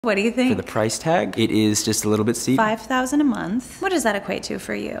What do you think? For the price tag, it is just a little bit steep. $5,000 a month. What does that equate to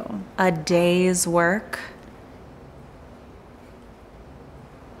for you? A day's work?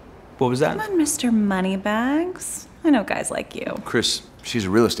 What was that? Come on, Mr. Moneybags. I know guys like you. Chris, she's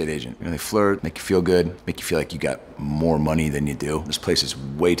a real estate agent. You know, they flirt, make you feel good, make you feel like you got more money than you do. This place is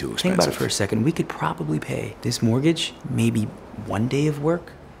way too expensive. Think about it for a second. We could probably pay this mortgage maybe 1 day of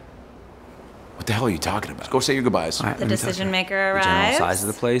work. What the hell are you talking about? Go say your goodbyes. All right, The decision maker arrives. The general size of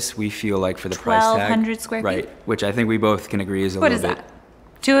the place, we feel like for the price tag. 1,200 square feet? Right, which I think we both can agree is a What little is bit.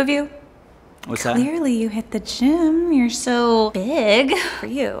 that? 2 of you? What's that? Clearly you hit the gym. You're so big. For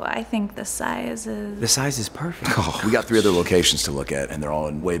you, I think the size is... The size is perfect. Oh, we got 3 other locations to look at, and they're all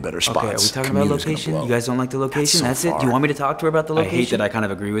in way better spots. Okay, are we talking about Commute's gonna location? blow. You guys don't like the location? That's so it? Do you far. want me to talk to her about the location? I hate that I I kind of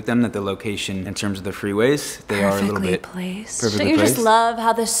agree with them that the location, in terms of the freeways, they are a little bit... placed. Perfectly Don't you just placed? love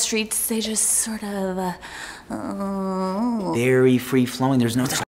how the streets, they just sort of... Very free-flowing. There's no...